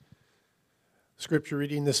Scripture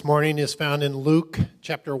reading this morning is found in Luke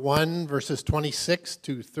chapter 1, verses 26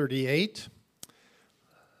 to 38.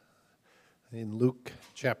 In Luke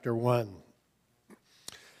chapter 1.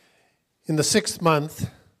 In the 6th month,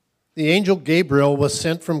 the angel Gabriel was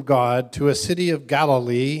sent from God to a city of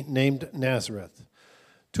Galilee named Nazareth,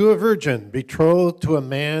 to a virgin betrothed to a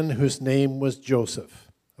man whose name was Joseph,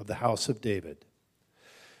 of the house of David.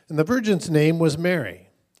 And the virgin's name was Mary.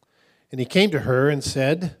 And he came to her and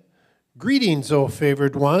said, "Greetings, O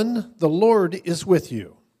favored one, the Lord is with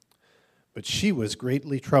you." But she was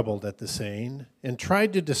greatly troubled at the saying, and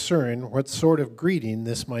tried to discern what sort of greeting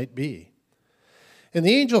this might be. And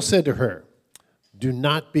the angel said to her, "Do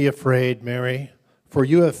not be afraid, Mary, for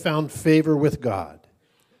you have found favor with God.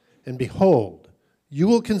 And behold, you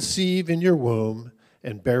will conceive in your womb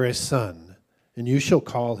and bear a son, and you shall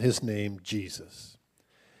call his name Jesus.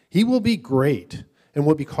 He will be great and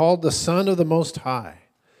will be called the Son of the Most High.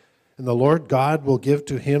 And the Lord God will give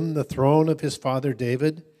to him the throne of his father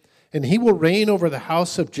David, and he will reign over the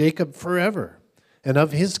house of Jacob forever, and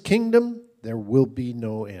of his kingdom there will be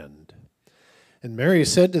no end." And Mary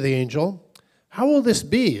said to the angel, "How will this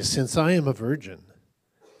be, since I am a virgin?"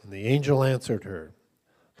 And the angel answered her,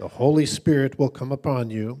 "The Holy Spirit will come upon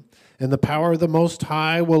you, and the power of the Most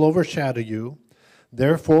High will overshadow you.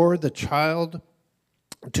 Therefore the child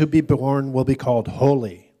to be born will be called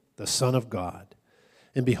Holy, the Son of God.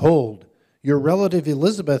 And behold, your relative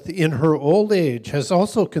Elizabeth in her old age has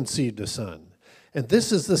also conceived a son. And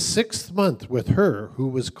this is the 6th month with her who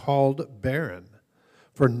was called barren.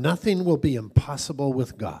 For nothing will be impossible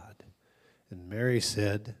with God." And Mary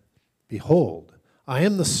said, "Behold, I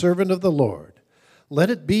am the servant of the Lord. Let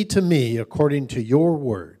it be to me according to your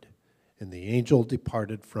word." And the angel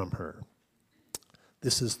departed from her.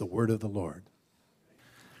 This is the word of the Lord.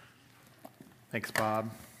 Thanks, Bob.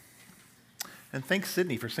 And thanks,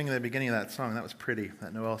 Sydney, for singing the beginning of that song. That was pretty,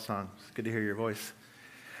 that Noel song. It's good to hear your voice.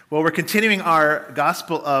 Well, we're continuing our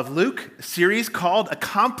Gospel of Luke series called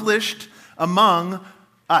Accomplished Among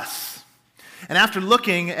Us. And after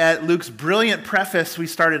looking at Luke's brilliant preface we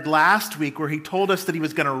started last week, where he told us that he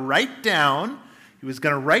was going to write down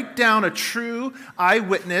a true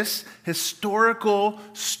eyewitness, historical,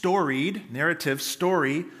 storied, narrative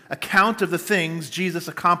story account of the things Jesus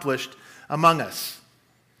accomplished among us.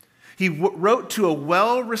 He wrote to a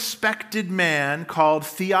well-respected man called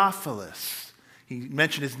Theophilus. He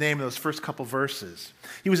mentioned his name in those first couple verses.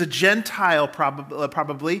 He was a Gentile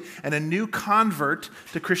probably, and a new convert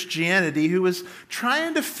to Christianity who was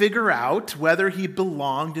trying to figure out whether he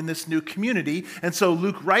belonged in this new community. And so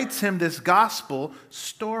Luke writes him this gospel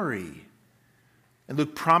story. And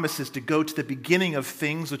Luke promises to go to the beginning of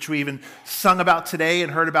things, which we even sung about today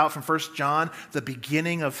and heard about from 1 John, the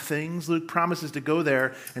beginning of things. Luke promises to go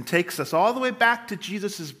there and takes us all the way back to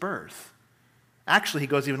Jesus' birth. Actually, he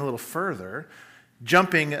goes even a little further.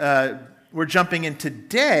 We're jumping in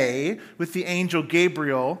today with the angel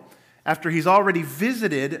Gabriel after he's already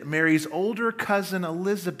visited Mary's older cousin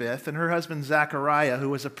Elizabeth and her husband Zachariah, who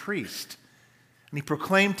was a priest. And he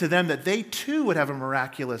proclaimed to them that they too would have a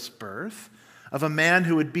miraculous birth of a man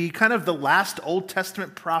who would be kind of the last Old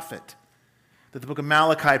Testament prophet that the book of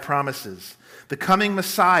Malachi promises. The coming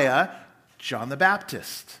Messiah, John the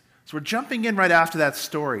Baptist. So we're jumping in right after that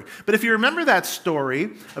story. But if you remember that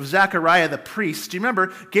story of Zechariah the priest, do you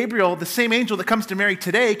remember Gabriel, the same angel that comes to Mary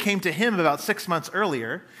today, came to him about 6 months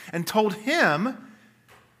earlier and told him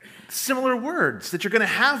similar words, that you're going to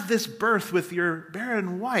have this birth with your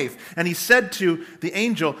barren wife. And he said to the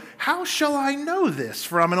angel, "How shall I know this?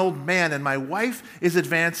 For I'm an old man and my wife is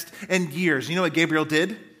advanced in years." You know what Gabriel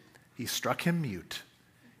did? He struck him mute.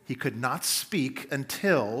 He could not speak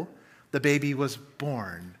until the baby was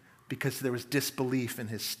born because there was disbelief in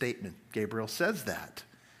his statement. Gabriel says that.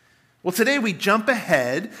 Well, today we jump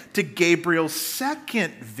ahead to Gabriel's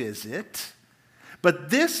second visit.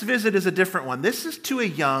 But this visit is a different one. This is to a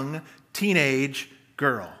young teenage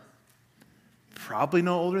girl, probably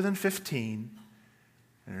no older than 15,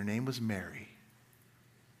 and her name was Mary.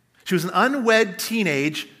 She was an unwed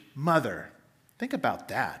teenage mother. Think about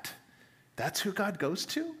that. That's who God goes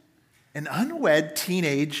to? An unwed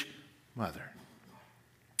teenage mother.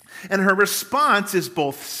 And her response is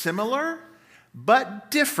both similar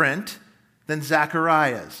but different than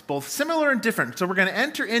Zachariah's. Both similar and different. So we're going to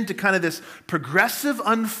enter into kind of this progressive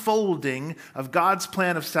unfolding of God's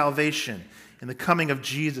plan of salvation in the coming of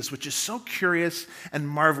Jesus, which is so curious and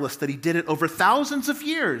marvelous that he did it over thousands of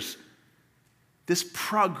years. This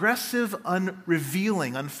progressive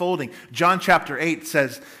unrevealing, unfolding. John chapter 8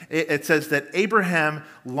 says, it says that Abraham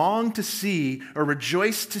longed to see or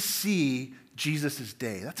rejoiced to see Jesus'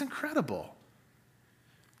 day. That's incredible.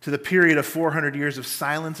 to the period of 400 years of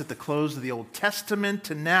silence at the close of the Old Testament,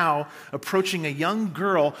 to now approaching a young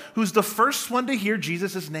girl who's the first one to hear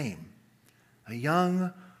Jesus' name, a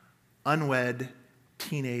young, unwed,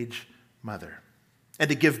 teenage mother, and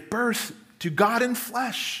to give birth to God in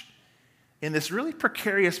flesh in this really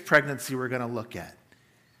precarious pregnancy we're going to look at,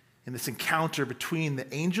 in this encounter between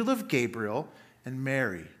the angel of Gabriel and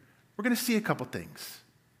Mary. We're going to see a couple things.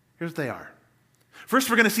 Here's what they are. First,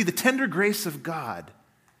 we're going to see the tender grace of God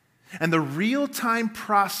and the real-time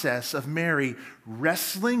process of Mary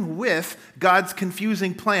wrestling with God's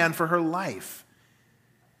confusing plan for her life.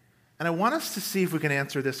 And I want us to see if we can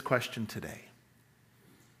answer this question today.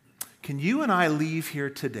 Can you and I leave here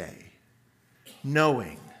today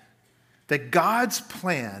knowing that God's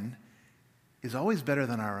plan is always better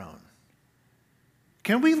than our own?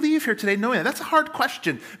 Can we leave here today knowing that? That's a hard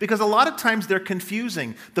question because a lot of times they're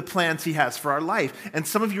confusing, the plans he has for our life. And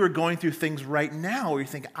some of you are going through things right now where you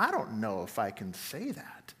think, I don't know if I can say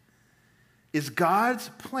that. Is God's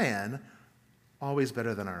plan always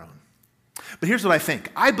better than our own? But here's what I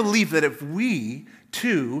think. I believe that if we,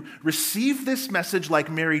 too, receive this message like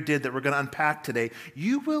Mary did that we're going to unpack today,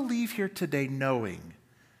 you will leave here today knowing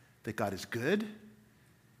that God is good,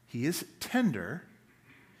 he is tender,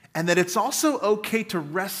 and that it's also okay to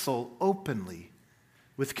wrestle openly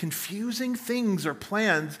with confusing things or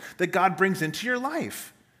plans that God brings into your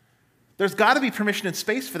life. There's got to be permission and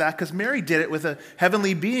space for that because Mary did it with a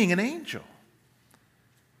heavenly being, an angel.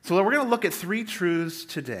 So we're going to look at three truths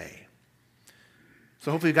today.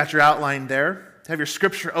 So hopefully you've got your outline there. Have your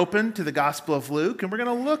scripture open to the Gospel of Luke, and we're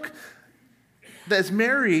going to look as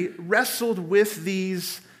Mary wrestled with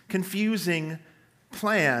these confusing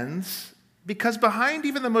plans, because behind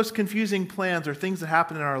even the most confusing plans are things that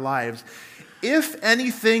happen in our lives, if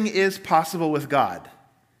anything is possible with God,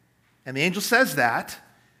 and the angel says that,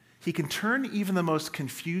 he can turn even the most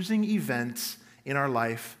confusing events in our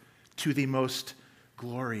life to the most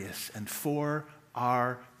glorious and for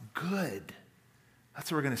our good.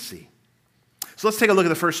 That's what we're going to see. So let's take a look at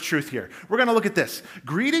the first truth here. We're going to look at this.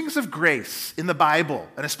 Greetings of grace in the Bible,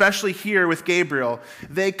 and especially here with Gabriel,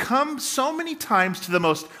 they come so many times to the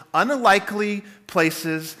most unlikely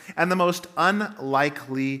places and the most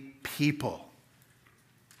unlikely people.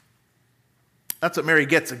 That's what Mary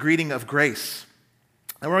gets, a greeting of grace.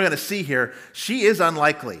 And we're going to see here, she is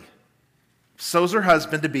unlikely. So's her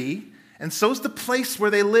husband-to-be, and so's the place where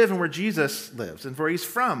they live and where Jesus lives and where he's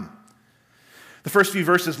from. The first few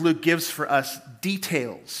verses Luke gives for us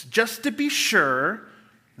details, just to be sure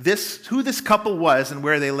who this couple was and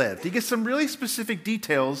where they lived. He gives some really specific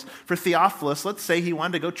details for Theophilus. Let's say he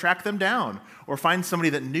wanted to go track them down or find somebody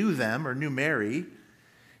that knew them or knew Mary.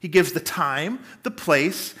 He gives the time, the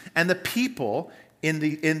place, and the people in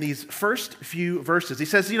these first few verses. He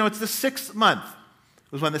says, it's the 6th month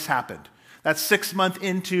was when this happened. That's 6th month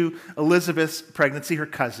into Elizabeth's pregnancy, her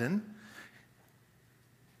cousin.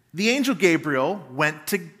 The angel Gabriel went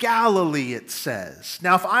to Galilee, it says.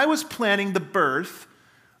 Now, if I was planning the birth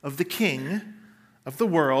of the King of the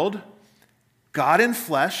world, God in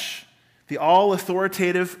flesh, the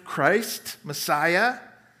all-authoritative Christ, Messiah,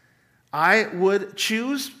 I would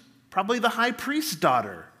choose probably the high priest's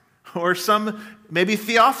daughter or maybe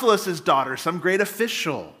Theophilus' daughter, some great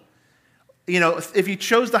official. If you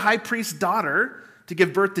chose the high priest's daughter to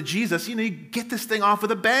give birth to Jesus, you get this thing off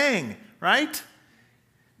with a bang, right?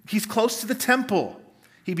 He's close to the temple.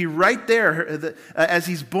 He'd be right there as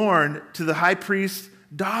he's born to the high priest's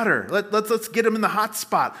daughter. Let's get him in the hot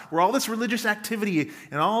spot where all this religious activity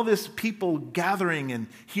and all this people gathering and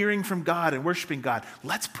hearing from God and worshiping God.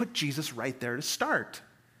 Let's put Jesus right there to start.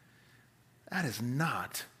 That is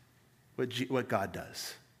not what God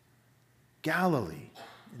does. Galilee,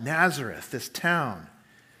 Nazareth, this town.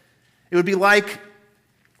 It would be like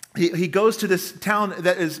he goes to this town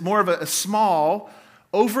that is more of a small,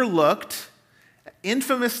 overlooked,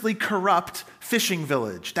 infamously corrupt fishing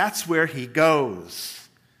village. That's where he goes.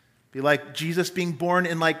 Be like Jesus being born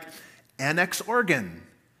in Annex, Oregon.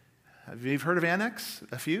 Have you heard of Annex?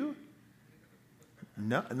 A few?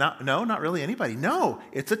 No, not really anybody. No,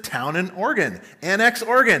 it's a town in Oregon. Annex,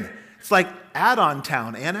 Oregon. It's like add-on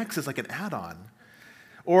town. Annex is like an add-on.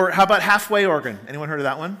 Or how about Halfway, Oregon? Anyone heard of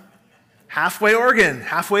that one? Halfway, Oregon.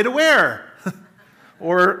 Halfway to where?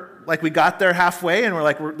 Or we got there halfway and we're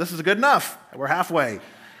like, this is good enough. We're halfway.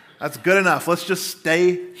 That's good enough. Let's just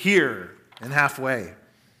stay here and halfway.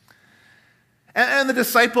 And the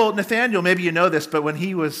disciple Nathanael, maybe you know this, but when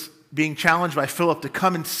he was being challenged by Philip to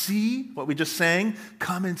come and see what we just sang,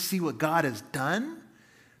 come and see what God has done,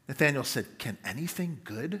 Nathanael said, can anything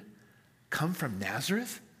good come from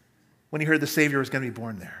Nazareth? When he heard the Savior was going to be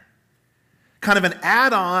born there. kind of an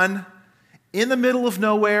add-on in the middle of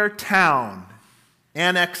nowhere town,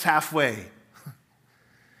 annex halfway.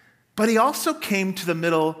 But he also came to the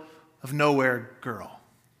middle of nowhere girl,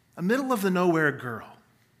 a middle of the nowhere girl,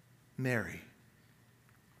 Mary.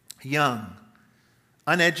 Young,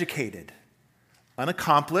 uneducated,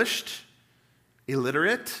 unaccomplished,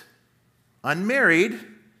 illiterate, unmarried.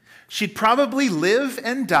 She'd probably live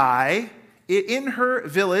and die in her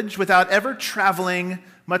village without ever traveling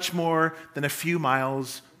much more than a few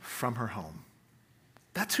miles from her home.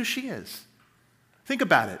 That's who she is. Think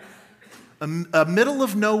about it. A middle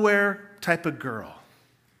of nowhere type of girl.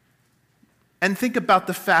 And think about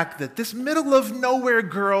the fact that this middle of nowhere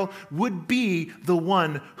girl would be the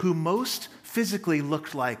one who most physically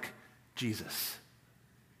looked like Jesus.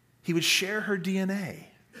 He would share her DNA.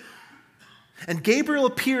 And Gabriel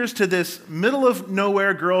appears to this middle of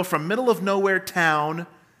nowhere girl from middle of nowhere town,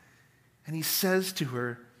 and he says to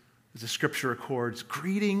her, as the scripture records,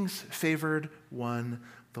 "Greetings, favored one,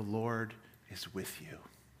 the Lord is with you."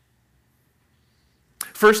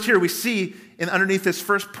 First, here we see underneath this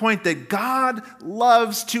first point that God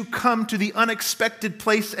loves to come to the unexpected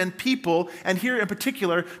place and people, and here in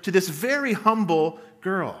particular to this very humble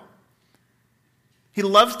girl. He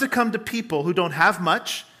loves to come to people who don't have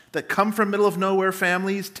much, that come from middle of nowhere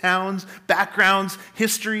families, towns, backgrounds,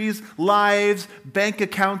 histories, lives, bank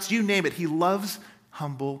accounts, you name it. He loves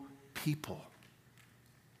humble people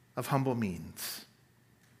of humble means.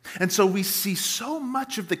 And so we see so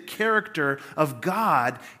much of the character of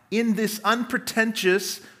God in this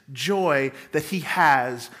unpretentious joy that he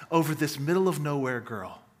has over this middle of nowhere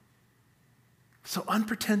girl. So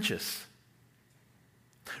unpretentious.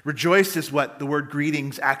 Rejoice is what the word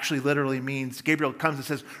greetings actually literally means. Gabriel comes and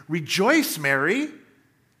says, "Rejoice, Mary.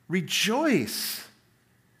 Rejoice."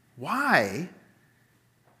 Why?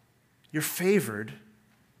 You're favored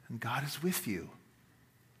and God is with you.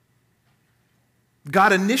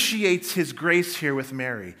 God initiates his grace here with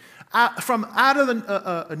Mary. From out of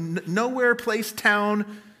the nowhere place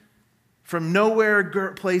town, from nowhere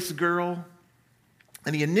place girl,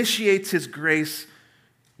 and he initiates his grace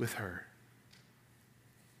with her.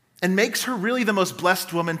 And makes her really the most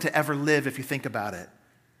blessed woman to ever live, if you think about it.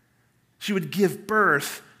 She would give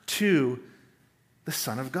birth to the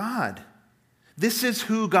Son of God. This is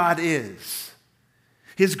who God is.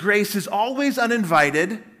 His grace is always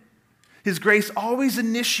uninvited. His grace always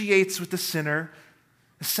initiates with the sinner.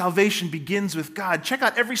 Salvation begins with God. Check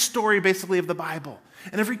out every story, basically, of the Bible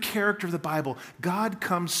and every character of the Bible. God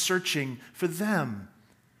comes searching for them.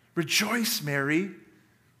 Rejoice, Mary.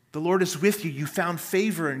 The Lord is with you. You found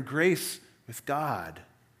favor and grace with God.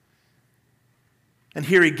 And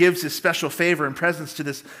here he gives his special favor and presence to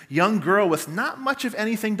this young girl with not much of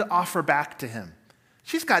anything to offer back to him.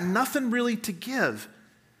 She's got nothing really to give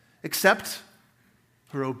except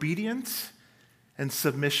her obedience and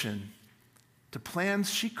submission to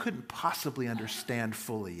plans she couldn't possibly understand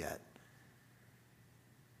fully yet.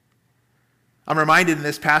 I'm reminded in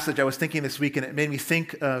this passage, I was thinking this week, and it made me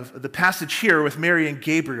think of the passage here with Mary and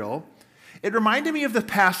Gabriel. It reminded me of the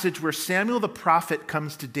passage where Samuel the prophet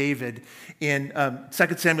comes to David in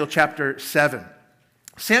 2 Samuel chapter 7.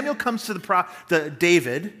 Samuel comes to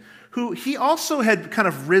David, who he also had kind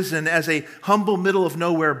of risen as a humble middle of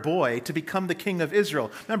nowhere boy to become the king of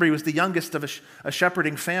Israel. Remember, he was the youngest of a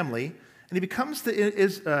shepherding family, and he becomes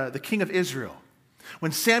the king of Israel.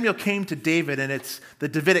 When Samuel came to David, and it's the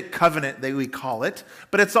Davidic covenant that we call it,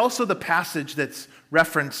 but it's also the passage that's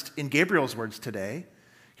referenced in Gabriel's words today.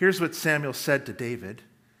 Here's what Samuel said to David.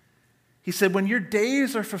 He said, "When your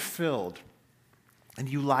days are fulfilled and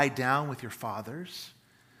you lie down with your fathers,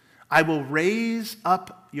 I will raise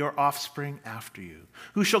up your offspring after you,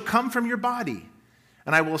 who shall come from your body,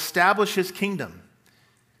 and I will establish his kingdom,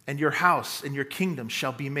 and your house and your kingdom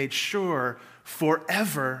shall be made sure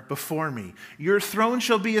forever before me. Your throne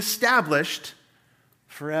shall be established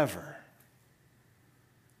forever."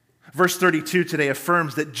 Verse 32 today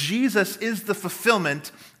affirms that Jesus is the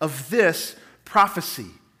fulfillment of this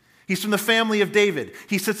prophecy. He's from the family of David.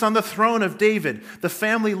 He sits on the throne of David. The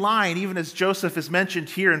family line, even as Joseph is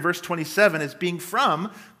mentioned here in verse 27, as being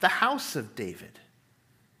from the house of David.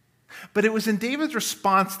 But it was in David's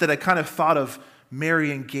response that I kind of thought of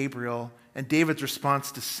Mary and Gabriel and David's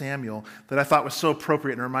response to Samuel that I thought was so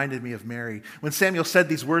appropriate and reminded me of Mary. When Samuel said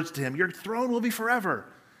these words to him, "Your throne will be forever,"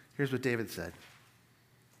 here's what David said.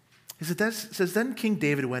 He says, "Then King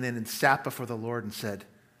David went in and sat before the Lord and said,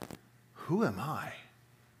 'Who am I,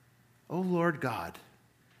 O Lord God,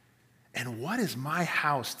 and what is my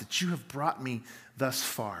house that you have brought me thus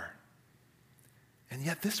far? And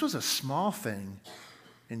yet this was a small thing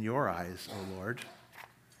in your eyes, O Lord.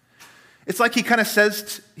 It's like he kind of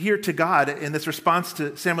says here to God in this response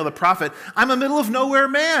to Samuel the prophet, I'm a middle of nowhere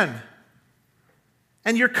man,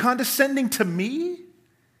 and you're condescending to me?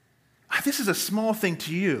 This is a small thing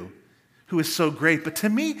to you who is so great, but to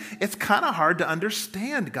me, it's kind of hard to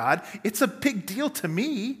understand, God. It's a big deal to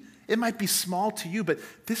me. It might be small to you, but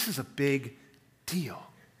this is a big deal.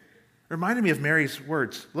 It reminded me of Mary's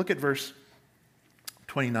words. Look at verse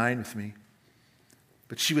 29 with me.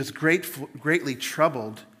 But she was greatly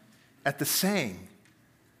troubled at the saying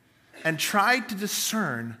and tried to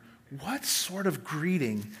discern what sort of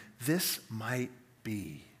greeting this might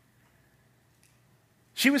be.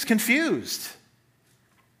 She was confused.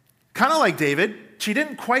 Kind of like David, she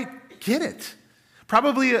didn't quite get it.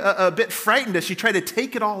 Probably a bit frightened as she tried to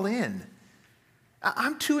take it all in.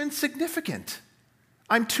 I'm too insignificant.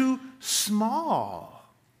 I'm too small.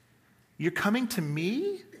 You're coming to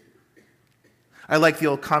me? I like the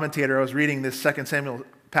old commentator. I was reading this 2 Samuel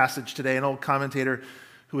passage today, an old commentator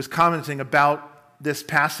who was commenting about this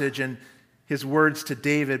passage and his words to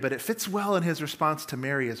David, but it fits well in his response to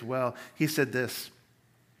Mary as well. He said this,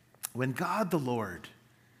 when God the Lord,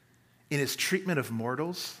 in his treatment of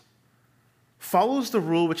mortals, follows the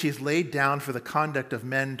rule which he's laid down for the conduct of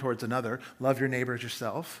men towards another, love your neighbor as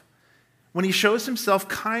yourself, when he shows himself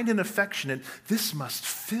kind and affectionate, this must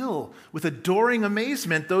fill with adoring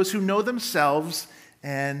amazement those who know themselves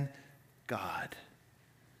and God.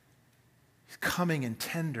 He's coming in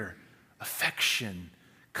tender affection,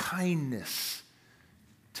 kindness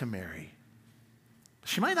to Mary.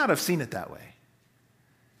 She might not have seen it that way.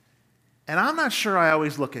 And I'm not sure I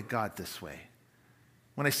always look at God this way.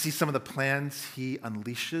 When I see some of the plans he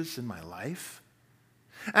unleashes in my life.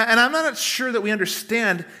 And I'm not sure that we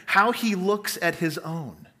understand how he looks at his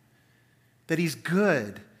own. That he's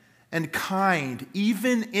good and kind,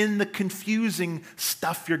 even in the confusing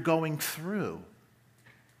stuff you're going through.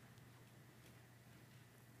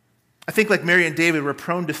 I think like Mary and David, we're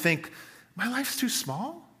prone to think, my life's too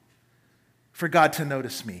small for God to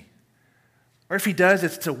notice me. Or if he does,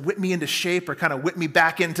 it's to whip me into shape or kind of whip me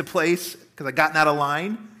back into place because I've gotten out of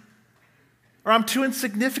line. Or I'm too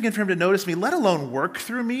insignificant for him to notice me, let alone work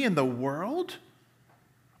through me in the world.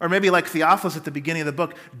 Or maybe like Theophilus at the beginning of the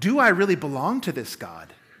book, do I really belong to this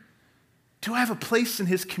God? Do I have a place in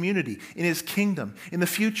his community, in his kingdom, in the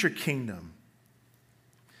future kingdom?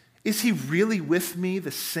 Is he really with me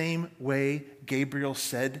the same way Gabriel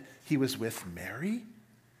said he was with Mary?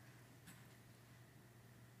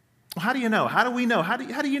 Well, how do you know? How do we know? How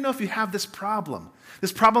do you know if you have this problem?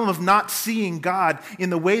 This problem of not seeing God in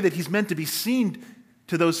the way that he's meant to be seen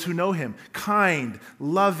to those who know him. Kind,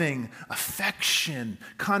 loving, affection,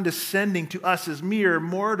 condescending to us as mere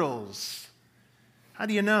mortals. How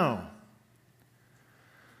do you know?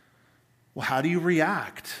 Well, how do you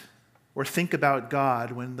react or think about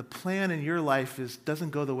God when the plan in your life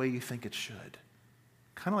doesn't go the way you think it should?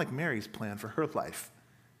 Kind of like Mary's plan for her life.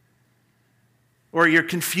 Or you're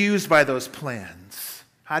confused by those plans.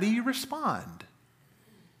 How do you respond?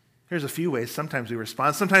 Here's a few ways sometimes we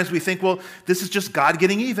respond. Sometimes we think, well, this is just God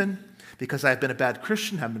getting even because I've been a bad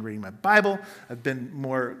Christian, haven't been reading my Bible, I've been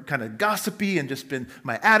more kind of gossipy and just been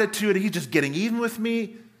my attitude, he's just getting even with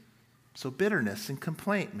me. So bitterness and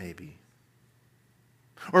complaint maybe.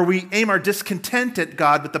 Or we aim our discontent at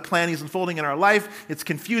God with the plan he's unfolding in our life. It's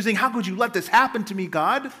confusing. How could you let this happen to me,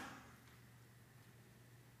 God?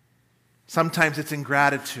 Sometimes it's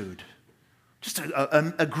ingratitude, just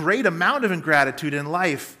a great amount of ingratitude in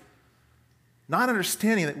life, not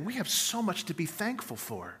understanding that we have so much to be thankful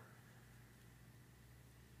for.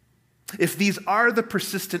 If these are the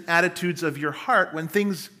persistent attitudes of your heart when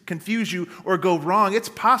things confuse you or go wrong, it's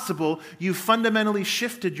possible you've fundamentally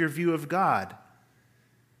shifted your view of God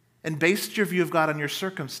and based your view of God on your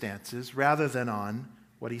circumstances rather than on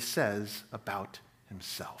what he says about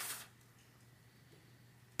himself.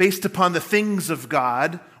 Based upon the things of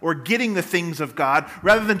God or getting the things of God,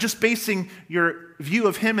 rather than just basing your view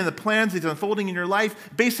of him and the plans he's unfolding in your life,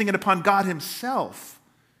 basing it upon God himself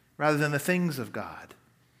rather than the things of God.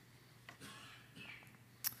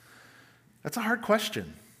 That's a hard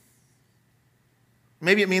question.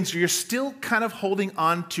 Maybe it means you're still kind of holding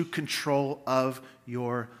on to control of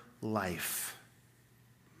your life.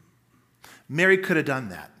 Mary could have done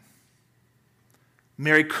that.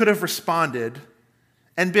 Mary could have responded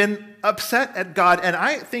and been upset at God. And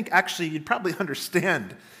I think actually you'd probably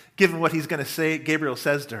understand, given what he's going to say, Gabriel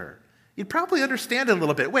says to her. You'd probably understand it a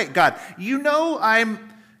little bit. Wait, God, you know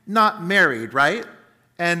I'm not married, right?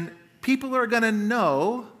 And people are going to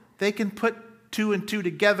know, they can put 2 and 2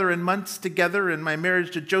 together and months together and my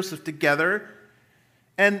marriage to Joseph together.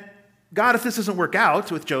 And God, if this doesn't work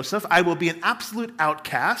out with Joseph, I will be an absolute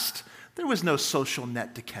outcast. There was no social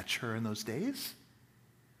net to catch her in those days.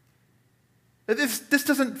 This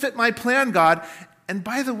doesn't fit my plan, God. And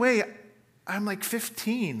by the way, I'm like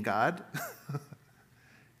 15, God.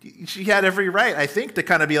 She had every right, I think, to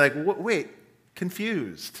kind of be like, wait,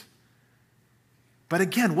 confused. But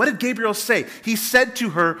again, what did Gabriel say? He said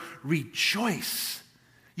to her, rejoice.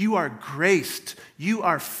 You are graced. You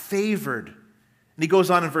are favored. And he goes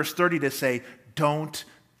on in verse 30 to say, don't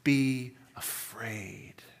be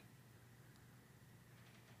afraid.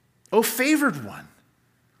 O favored one,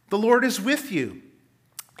 the Lord is with you.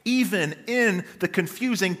 Even in the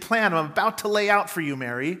confusing plan I'm about to lay out for you,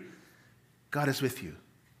 Mary, God is with you.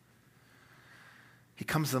 He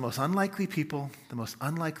comes to the most unlikely people, the most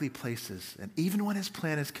unlikely places, and even when his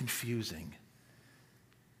plan is confusing,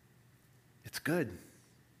 it's good.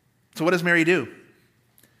 So what does Mary do?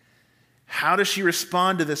 How does she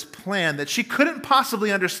respond to this plan that she couldn't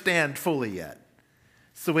possibly understand fully yet?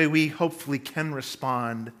 It's the way we hopefully can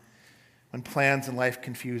respond when plans in life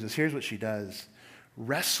confuse us. Here's what she does.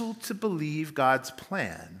 Wrestle to believe God's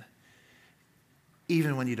plan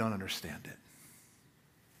even when you don't understand it.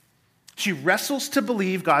 She wrestles to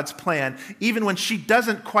believe God's plan even when she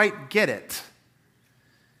doesn't quite get it.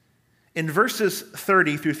 In verses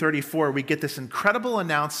 30 through 34, we get this incredible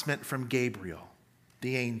announcement from Gabriel,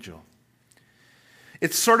 the angel.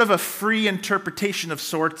 It's sort of a free interpretation of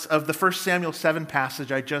sorts of the 1 Samuel 7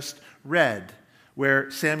 passage I just read,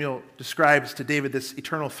 where Samuel describes to David this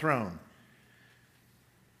eternal throne.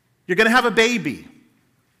 You're going to have a baby,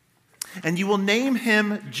 and you will name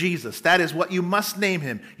him Jesus. That is what you must name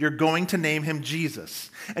him. You're going to name him Jesus.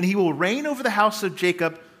 And he will reign over the house of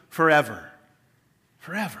Jacob forever.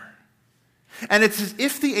 Forever. And it's as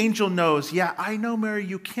if the angel knows, yeah, I know, Mary,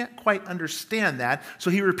 you can't quite understand that. So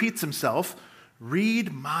he repeats himself,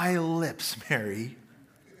 read my lips, Mary.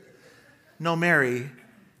 No, Mary,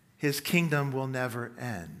 his kingdom will never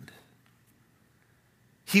end.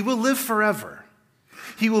 He will live forever.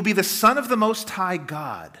 He will be the Son of the Most High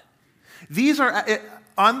God. These are,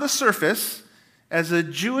 on the surface, as a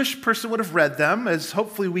Jewish person would have read them, as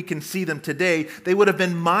hopefully we can see them today, they would have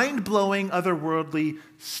been mind-blowing, otherworldly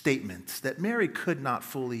statements that Mary could not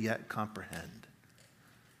fully yet comprehend.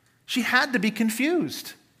 She had to be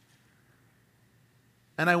confused.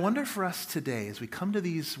 And I wonder for us today, as we come to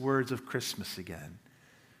these words of Christmas again,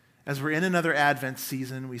 as we're in another Advent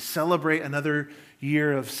season, we celebrate another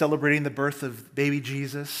year of celebrating the birth of baby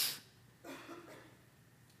Jesus.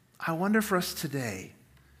 I wonder for us today,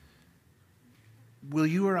 will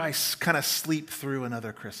you or I kind of sleep through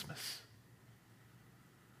another Christmas?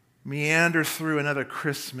 Meander through another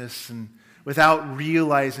Christmas and without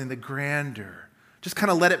realizing the grandeur. Just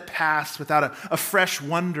kind of let it pass without a fresh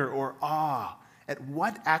wonder or awe at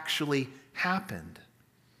what actually happened.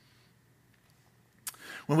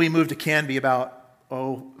 When we moved to Canby about,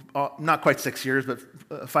 not quite 6 years, but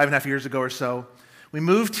 5.5 years ago or so, we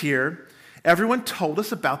moved here. Everyone told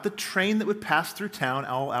us about the train that would pass through town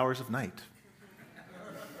all hours of night.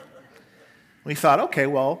 We thought, okay,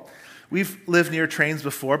 well, we've lived near trains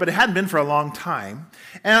before, but it hadn't been for a long time.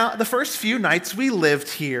 And the first few nights we lived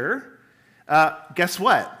here, guess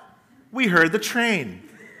what? We heard the train.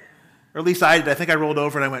 Or at least I did. I think I rolled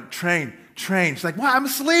over and I went, train, train. She's like, well, I'm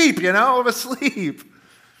asleep, I'm asleep.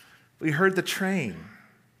 We heard the train.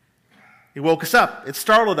 It woke us up. It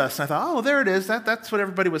startled us. And I thought, oh, there it is. That's what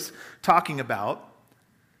everybody was talking about.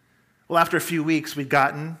 Well, after a few weeks, we'd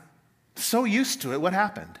gotten so used to it. What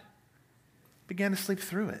happened? Began to sleep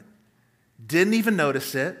through it. Didn't even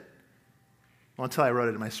notice it. Well, until I wrote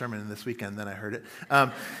it in my sermon this weekend, then I heard it.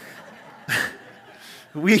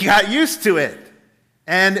 We got used to it.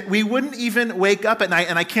 And we wouldn't even wake up at night.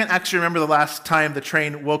 And I can't actually remember the last time the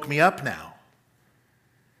train woke me up now.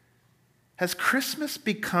 Has Christmas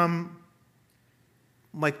become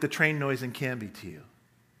like the train noise in Canby to you?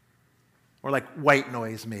 Or like white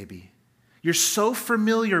noise, maybe. You're so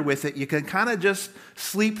familiar with it, you can kind of just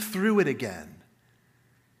sleep through it again.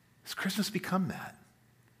 Has Christmas become that?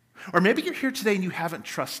 Or maybe you're here today and you haven't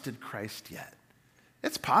trusted Christ yet.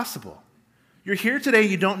 It's possible. You're here today and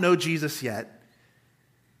you don't know Jesus yet.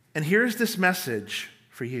 And here's this message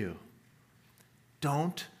for you.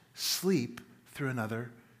 Don't sleep through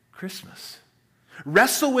another Christmas.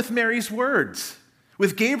 Wrestle with Mary's words,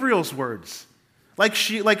 with Gabriel's words, like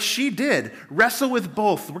she did. Wrestle with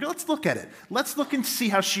both. Let's look at it. Let's look and see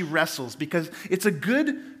how she wrestles, because it's a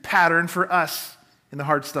good pattern for us in the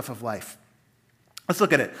hard stuff of life. Let's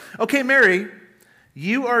look at it. Okay, Mary,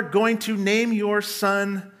 you are going to name your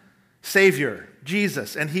son Savior,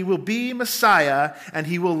 Jesus, and he will be Messiah, and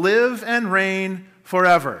he will live and reign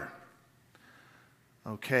forever.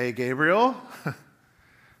 Okay, Gabriel.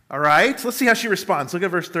 All right, let's see how she responds. Look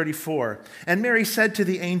at verse 34. And Mary said to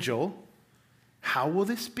the angel, "How will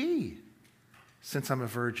this be, since I'm a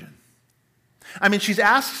virgin?" I mean, she's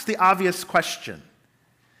asked the obvious question.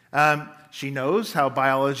 She knows how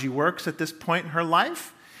biology works at this point in her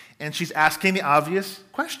life, and she's asking the obvious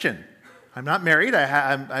question. I'm not married.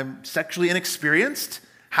 I'm sexually inexperienced.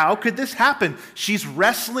 How could this happen? She's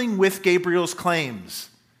wrestling with Gabriel's claims.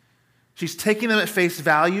 She's taking them at face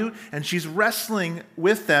value, and she's wrestling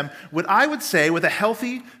with them, what I would say, with a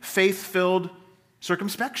healthy, faith-filled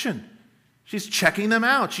circumspection. She's checking them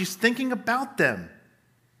out. She's thinking about them.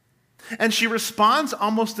 And she responds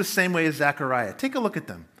almost the same way as Zechariah. Take a look at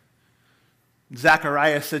them.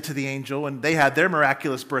 Zechariah said to the angel, when they had their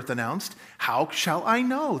miraculous birth announced, "How shall I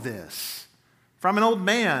know this? For I'm an old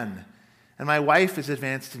man, and my wife is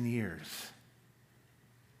advanced in years."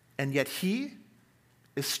 And yet he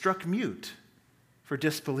is struck mute for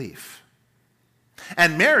disbelief.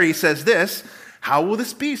 And Mary says this, "How will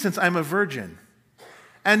this be, since I'm a virgin?"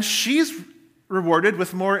 And she's rewarded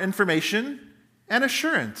with more information and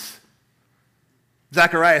assurance.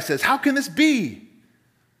 Zechariah says, "How can this be?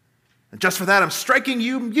 And just for that, I'm striking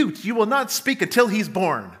you mute. You will not speak until he's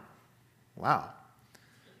born." Wow.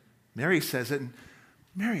 Mary says it, and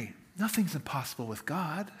Mary, nothing's impossible with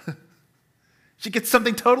God. She gets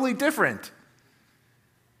something totally different.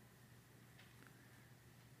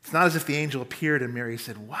 It's not as if the angel appeared and Mary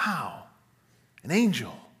said, "Wow, an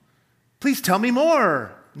angel. Please tell me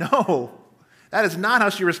more." No, that is not how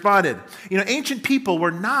she responded. Ancient people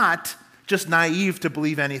were not just naive to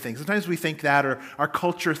believe anything. Sometimes we think that, or our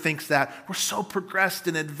culture thinks that. We're so progressed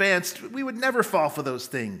and advanced, we would never fall for those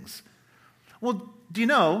things. Well, do you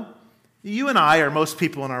know, you and I, or most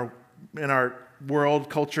people in our world,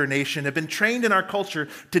 culture, nation, have been trained in our culture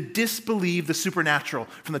to disbelieve the supernatural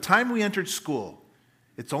from the time we entered school.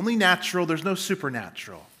 It's only natural, there's no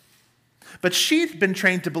supernatural. But she'd been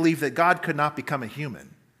trained to believe that God could not become a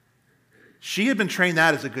human. She had been trained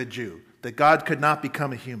that as a good Jew, that God could not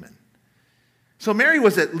become a human. So Mary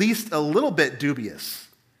was at least a little bit dubious.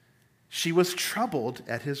 She was troubled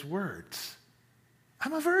at his words.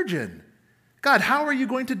 "I'm a virgin. God, how are you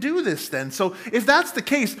going to do this then?" So if that's the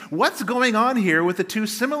case, what's going on here with the two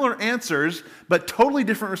similar answers but totally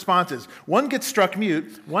different responses? One gets struck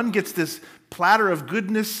mute, one gets this platter of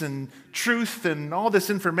goodness and truth and all this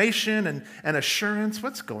information and assurance.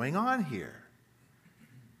 What's going on here?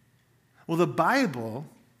 Well, the Bible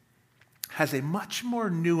has a much more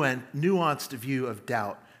nuanced view of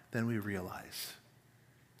doubt than we realize.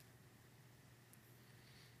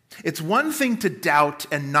 It's one thing to doubt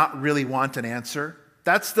and not really want an answer.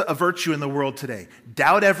 That's a virtue in the world today.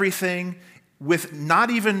 Doubt everything with not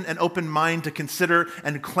even an open mind to consider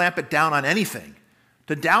and clamp it down on anything.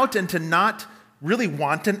 To doubt and to not really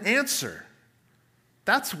want an answer.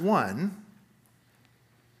 That's one.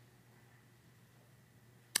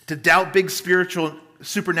 To doubt big spiritual,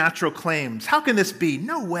 supernatural claims. How can this be?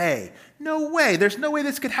 No way. No way. There's no way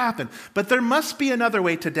this could happen. But there must be another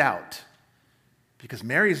way to doubt. Because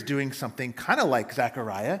Mary's doing something kind of like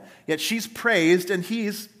Zechariah, yet she's praised and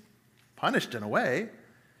he's punished in a way.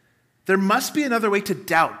 There must be another way to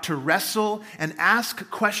doubt, to wrestle and ask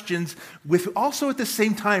questions with also at the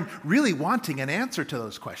same time really wanting an answer to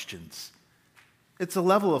those questions. It's a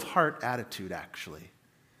level of heart attitude, actually.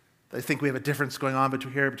 I think we have a difference going on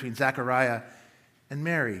between Zechariah and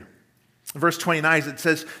Mary. In verse 29, it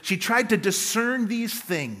says, "She tried to discern these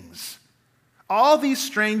things." All these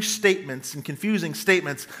strange statements and confusing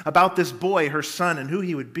statements about this boy, her son, and who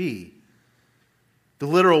he would be. The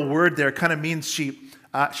literal word there kind of means she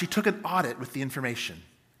took an audit with the information.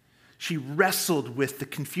 She wrestled with the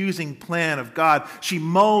confusing plan of God. She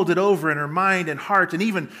mulled it over in her mind and heart and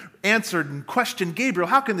even answered and questioned Gabriel.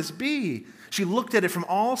 How can this be? She looked at it from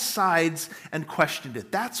all sides and questioned it.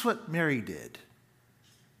 That's what Mary did.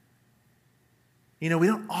 We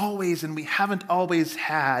don't always, and we haven't always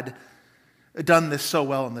done this so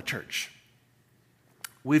well in the church.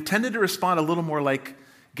 We've tended to respond a little more like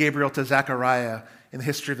Gabriel to Zechariah in the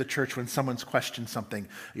history of the church when someone's questioned something.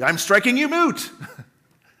 "I'm striking you mute,"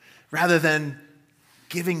 rather than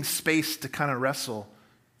giving space to kind of wrestle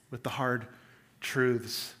with the hard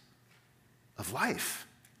truths of life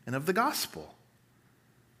and of the gospel.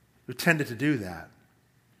 We've tended to do that.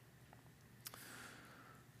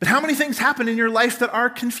 But how many things happen in your life that are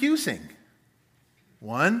confusing?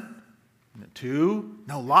 One, two,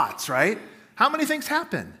 no, lots, right? How many things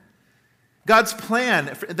happen? God's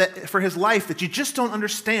plan for his life that you just don't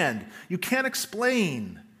understand, you can't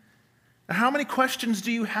explain. How many questions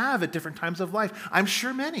do you have at different times of life? I'm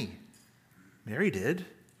sure many. Mary did.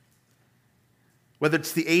 Whether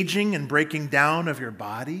it's the aging and breaking down of your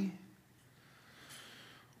body,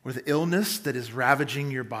 or the illness that is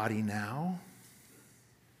ravaging your body now,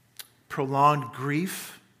 prolonged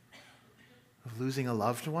grief of losing a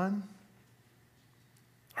loved one,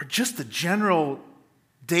 or just the general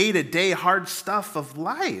day-to-day hard stuff of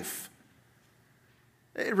life.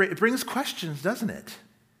 It brings questions, doesn't it?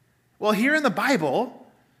 Well, here in the Bible,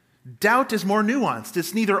 doubt is more nuanced.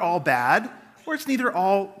 It's neither all bad or it's neither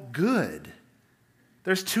all good.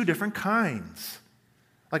 There's two different kinds.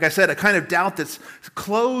 Like I said, a kind of doubt that's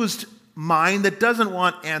closed mind that doesn't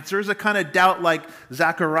want answers, a kind of doubt like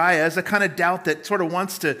Zechariah's, a kind of doubt that sort of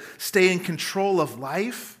wants to stay in control of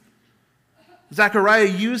life. Zechariah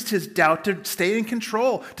used his doubt to stay in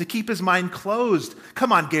control, to keep his mind closed.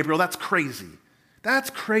 Come on, Gabriel, that's crazy. That's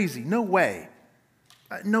crazy. No way.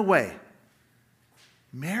 No way.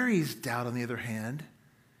 Mary's doubt, on the other hand,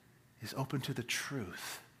 is open to the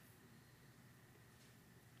truth.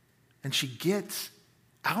 And she gets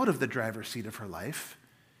out of the driver's seat of her life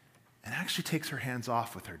and actually takes her hands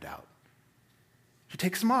off with her doubt. She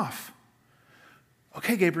takes them off.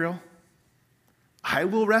 Okay, Gabriel, I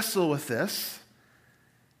will wrestle with this,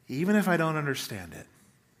 even if I don't understand it.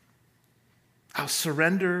 I'll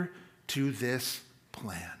surrender to this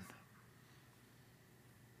plan.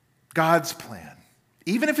 God's plan.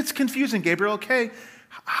 Even if it's confusing, Gabriel, okay,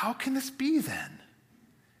 how can this be then?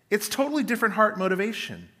 It's totally different heart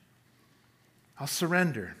motivation. I'll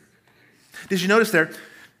surrender. Did you notice there?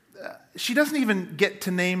 She doesn't even get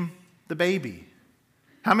to name the baby.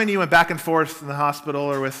 How many of you went back and forth in the hospital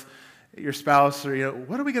or with your spouse or,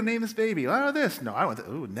 what are we going to name this baby? Oh, this. No, I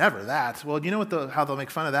went, never that. Well, you know how they'll make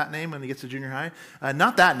fun of that name when he gets to junior high?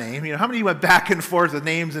 Not that name. How many of you went back and forth with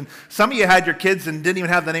names, and some of you had your kids and didn't even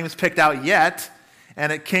have the names picked out yet,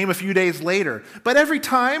 and it came a few days later. But every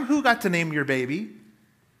time, who got to name your baby?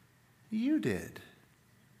 You did.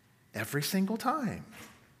 Every single time.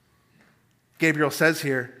 Gabriel says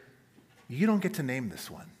here, you don't get to name this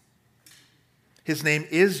one. His name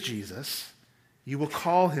is Jesus. You will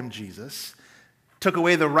call him Jesus. Took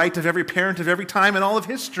away the right of every parent of every time in all of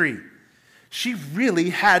history. She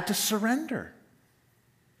really had to surrender.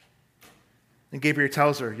 And Gabriel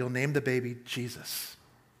tells her, you'll name the baby Jesus.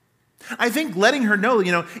 I think letting her know,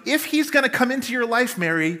 if he's going to come into your life,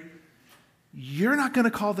 Mary, you're not going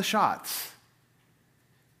to call the shots.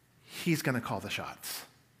 He's going to call the shots.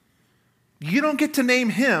 You don't get to name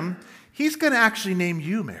him. He's going to actually name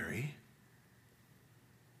you, Mary.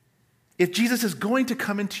 If Jesus is going to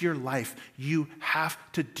come into your life, you have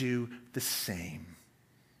to do the same.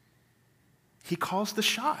 He calls the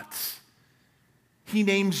shots. He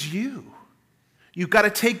names you. You've got to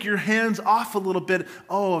take your hands off a little bit,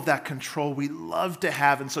 of that control we love to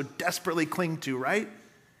have and so desperately cling to, right?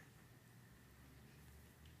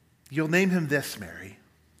 You'll name him this, Mary.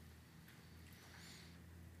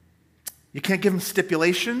 You can't give him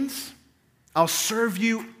stipulations. I'll serve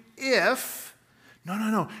you if.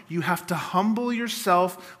 No. You have to humble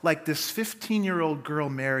yourself like this 15-year-old girl,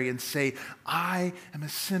 Mary, and say, I am a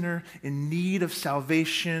sinner in need of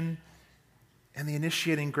salvation and the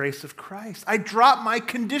initiating grace of Christ. I drop my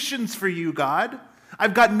conditions for you, God.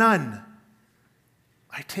 I've got none.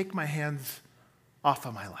 I take my hands off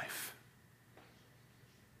of my life.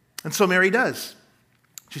 And so Mary does.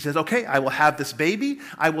 She says, okay, I will have this baby.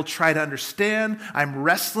 I will try to understand. I'm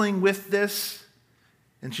wrestling with this.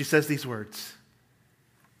 And she says these words,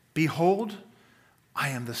 behold, I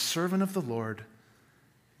am the servant of the Lord.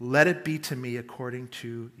 Let it be to me according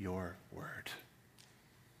to your word.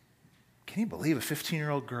 Can you believe a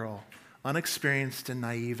 15-year-old girl, unexperienced and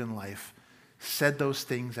naive in life, said those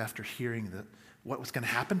things after hearing what was going to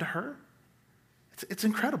happen to her? It's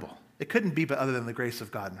incredible. It couldn't be but other than the grace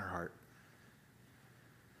of God in her heart.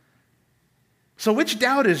 So which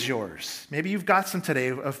doubt is yours? Maybe you've got some today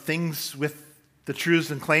of things with the truths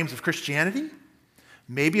and claims of Christianity.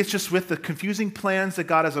 Maybe it's just with the confusing plans that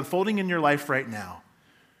God is unfolding in your life right now.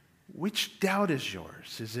 Which doubt is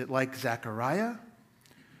yours? Is it like Zechariah?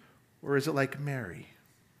 Or is it like Mary?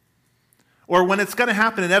 Or when it's going to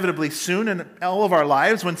happen inevitably soon in all of our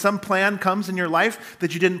lives, when some plan comes in your life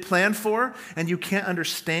that you didn't plan for and you can't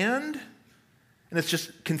understand, and it's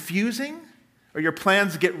just confusing, or your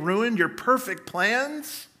plans get ruined, your perfect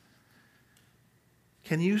plans,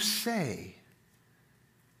 can you say,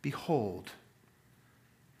 behold,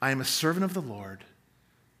 I am a servant of the Lord.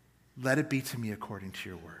 Let it be to me according to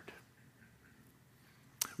your word.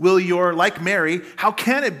 Will your, like Mary, how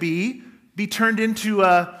can it be turned into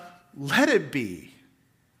a let it be?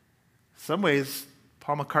 Some ways,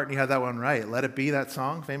 Paul McCartney had that one right. Let it be, that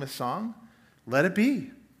song, famous song. Let it be.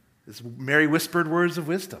 It's Mary whispered words of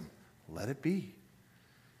wisdom. Let it be.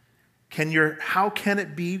 How can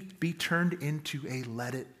it be turned into a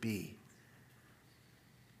let it be?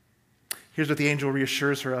 Here's what the angel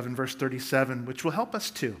reassures her of in verse 37, which will help us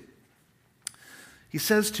too. He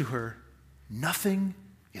says to her, nothing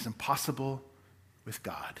is impossible with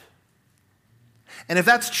God. And if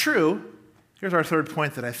that's true, here's our third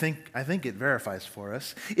point that I think it verifies for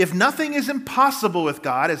us. If nothing is impossible with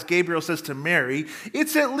God, as Gabriel says to Mary,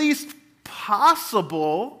 it's at least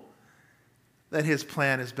possible that his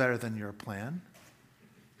plan is better than your plan.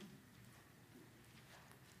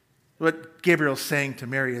 What Gabriel's saying to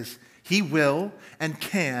Mary is, he will and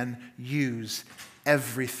can use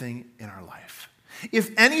everything in our life.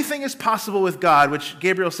 If anything is possible with God, which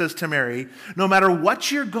Gabriel says to Mary, no matter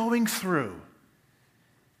what you're going through,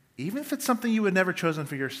 even if it's something you would never chosen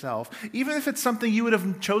for yourself, even if it's something you would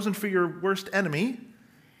have chosen for your worst enemy,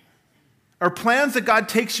 or plans that God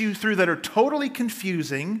takes you through that are totally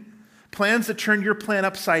confusing, plans that turn your plan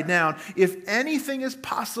upside down, if anything is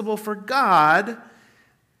possible for God,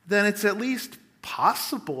 then it's at least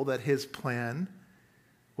possible that his plan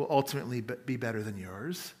will ultimately be better than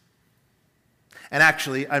yours. And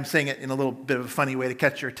actually, I'm saying it in a little bit of a funny way to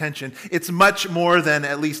catch your attention. It's much more than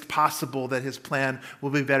at least possible that his plan will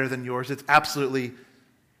be better than yours. It's absolutely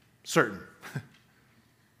certain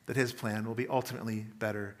that his plan will be ultimately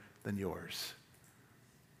better than yours.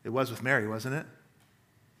 It was with Mary, wasn't it?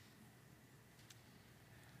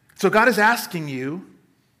 So God is asking you,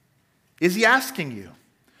 is he asking you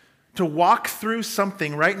to walk through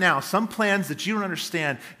something right now, some plans that you don't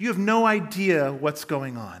understand? You have no idea what's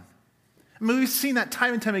going on. I mean, we've seen that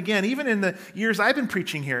time and time again, even in the years I've been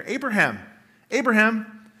preaching here. Abraham,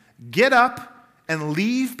 get up and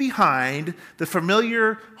leave behind the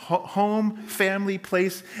familiar home, family,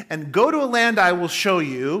 place, and go to a land I will show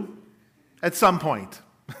you at some point.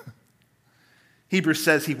 Hebrews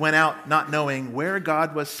says he went out not knowing where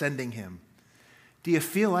God was sending him. Do you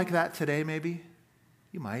feel like that today, maybe?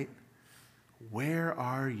 You might. Where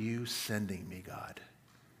are you sending me, God?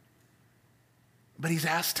 But he's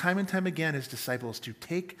asked time and time again his disciples to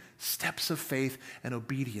take steps of faith and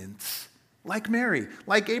obedience, like Mary,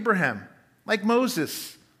 like Abraham, like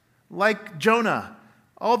Moses, like Jonah,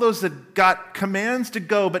 all those that got commands to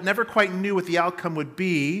go but never quite knew what the outcome would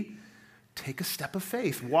be. Take a step of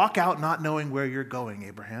faith. Walk out not knowing where you're going,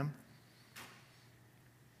 Abraham.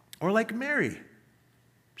 Or like Mary.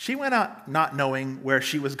 She went out not knowing where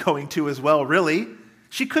she was going to as well, really.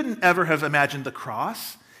 She couldn't ever have imagined the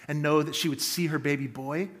cross and know that she would see her baby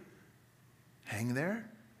boy hang there.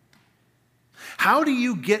 How do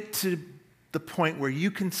you get to the point where you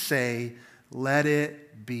can say, let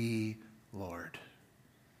it be, Lord?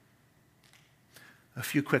 A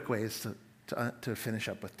few quick ways to finish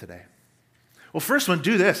up with today. Well, first one,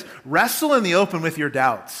 do this. Wrestle in the open with your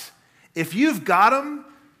doubts. If you've got them,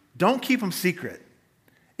 don't keep them secret.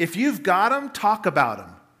 If you've got them, talk about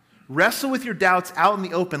them. Wrestle with your doubts out in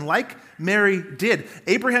the open like Mary did.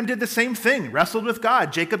 Abraham did the same thing, wrestled with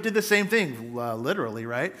God. Jacob did the same thing, literally,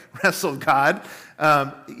 right? Wrestled God.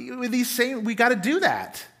 We got to do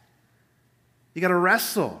that. You got to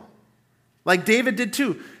wrestle. Like David did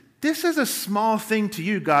too. This is a small thing to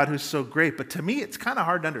you, God, who's so great, but to me it's kind of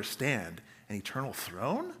hard to understand. An eternal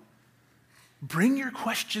throne? Bring your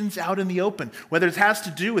questions out in the open, whether it has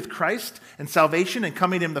to do with Christ and salvation and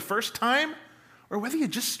coming to him the first time, or whether you're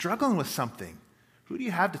just struggling with something. Who do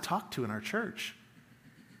you have to talk to in our church?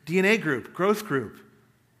 DNA group, growth group.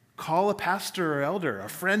 Call a pastor or elder, a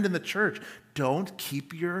friend in the church. Don't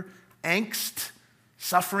keep your angst,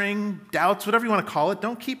 suffering, doubts, whatever you want to call it,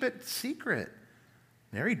 don't keep it secret.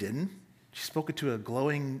 Mary didn't. She spoke it to a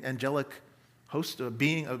glowing angelic host, a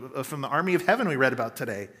being from the army of heaven we read about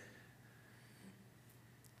today.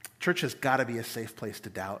 Church has got to be a safe place to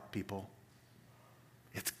doubt, people.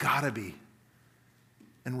 It's got to be.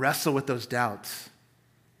 And wrestle with those doubts.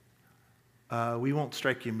 We won't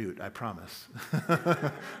strike you mute, I promise.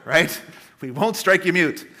 Right? We won't strike you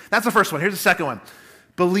mute. That's the first one. Here's the second one.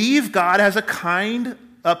 Believe God has a plan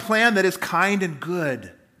that is kind and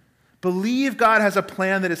good. Believe God has a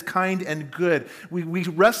plan that is kind and good. We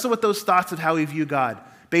wrestle with those thoughts of how we view God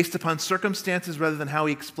based upon circumstances rather than how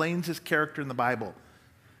he explains his character in the Bible.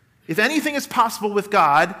 If anything is possible with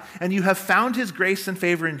God and you have found his grace and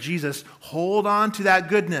favor in Jesus, hold on to that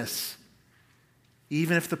goodness,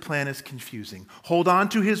 even if the plan is confusing. Hold on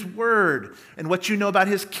to his word and what you know about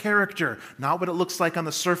his character, not what it looks like on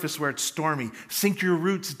the surface where it's stormy. Sink your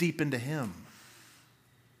roots deep into him.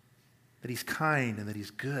 That he's kind and that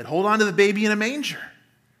he's good. Hold on to the baby in a manger.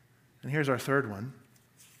 And here's our third one.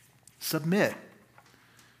 Submit.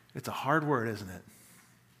 It's a hard word, isn't it?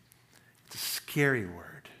 It's a scary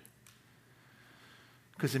word.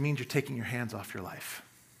 Because it means you're taking your hands off your life.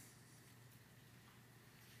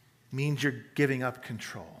 It means you're giving up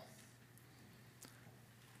control.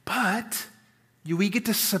 But we get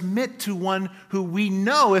to submit to one who we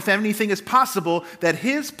know, if anything is possible, that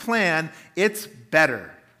his plan, it's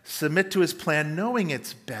better. Submit to his plan knowing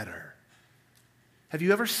it's better. Have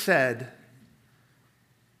you ever said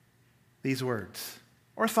these words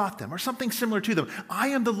or thought them or something similar to them? I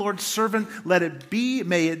am the Lord's servant. Let it be.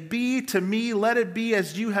 May it be to me. Let it be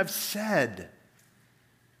as you have said.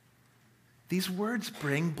 These words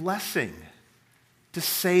bring blessing to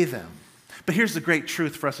say them. But here's the great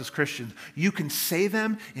truth for us as Christians. You can say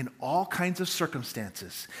them in all kinds of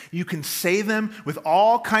circumstances. You can say them with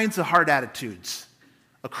all kinds of hard attitudes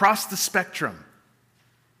across the spectrum.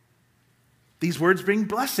 These words bring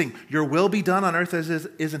blessing. Your will be done on earth as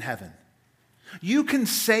is in heaven. You can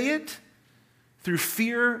say it through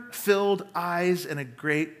fear-filled eyes and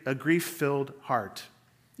a grief-filled heart.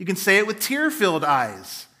 You can say it with tear-filled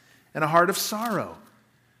eyes and a heart of sorrow.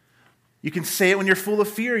 You can say it when you're full of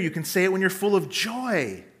fear. You can say it when you're full of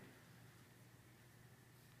joy.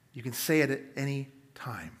 You can say it at any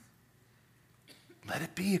time. Let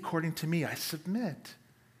it be according to me. I submit.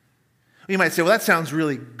 You might say, well, that sounds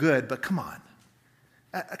really good, but come on.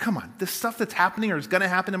 Come on. This stuff that's happening or is going to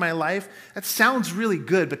happen in my life, that sounds really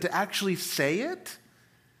good, but to actually say it,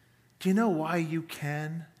 do you know why you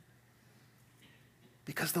can?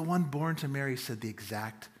 Because the one born to Mary said the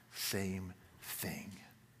exact same thing.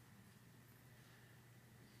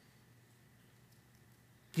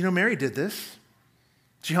 You know, Mary did this.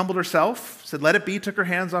 She humbled herself, said, let it be, took her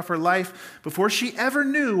hands off her life before she ever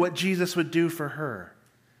knew what Jesus would do for her.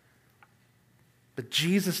 But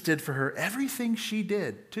Jesus did for her everything she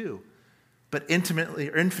did too, but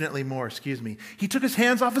infinitely more, He took his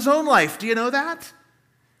hands off his own life. Do you know that?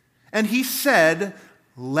 And he said,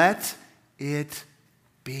 let it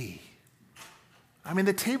be. I mean,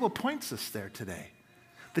 the table points us there today.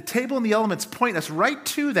 The table and the elements point us right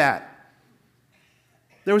to that.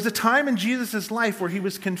 There was a time in Jesus' life where he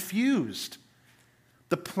was confused.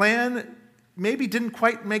 The plan maybe didn't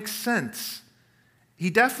quite make sense. He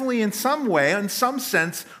definitely, in some way, in some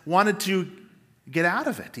sense, wanted to get out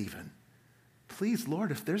of it even. Please,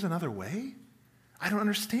 Lord, if there's another way, I don't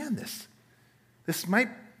understand this. This might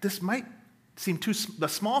seem a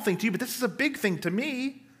small thing to you, but this is a big thing to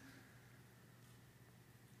me.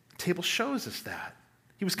 The table shows us that.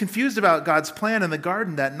 He was confused about God's plan in the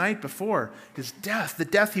garden that night before his death, the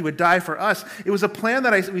death he would die for us. It was a plan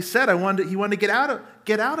that he wanted to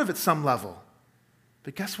get out of at some level.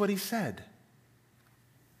 But guess what he said?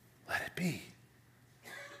 Let it be.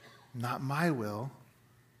 Not my will,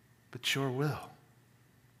 but your will.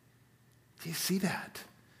 Do you see that?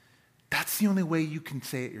 That's the only way you can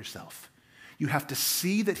say it yourself. You have to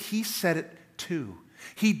see that he said it too.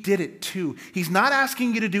 He did it too. He's not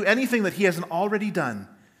asking you to do anything that he hasn't already done,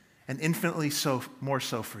 and infinitely more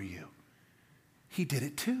so for you. He did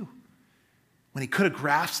it too. When he could have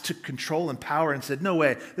grasped to control and power and said, no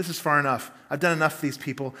way, this is far enough. I've done enough for these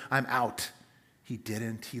people. I'm out. He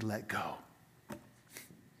didn't. He let go.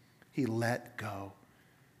 He let go.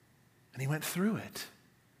 And he went through it.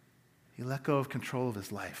 He let go of control of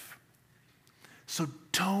his life. So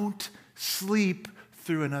don't sleep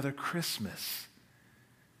through another Christmas.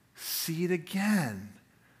 See it again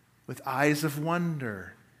with eyes of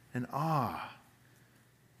wonder and awe.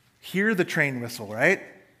 Hear the train whistle, right?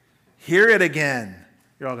 Hear it again.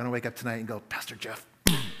 You're all going to wake up tonight and go, Pastor Jeff.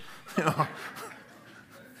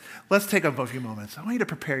 Let's take a few moments. I want you to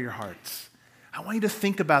prepare your hearts. I want you to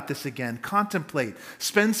think about this again. Contemplate.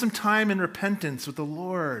 Spend some time in repentance with the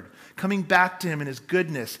Lord, coming back to him in his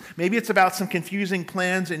goodness. Maybe it's about some confusing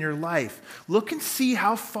plans in your life. Look and see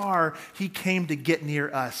how far he came to get near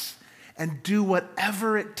us. And do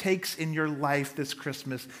whatever it takes in your life this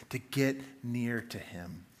Christmas to get near to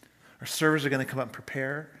him. Our servers are going to come up and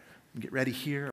prepare and get ready here.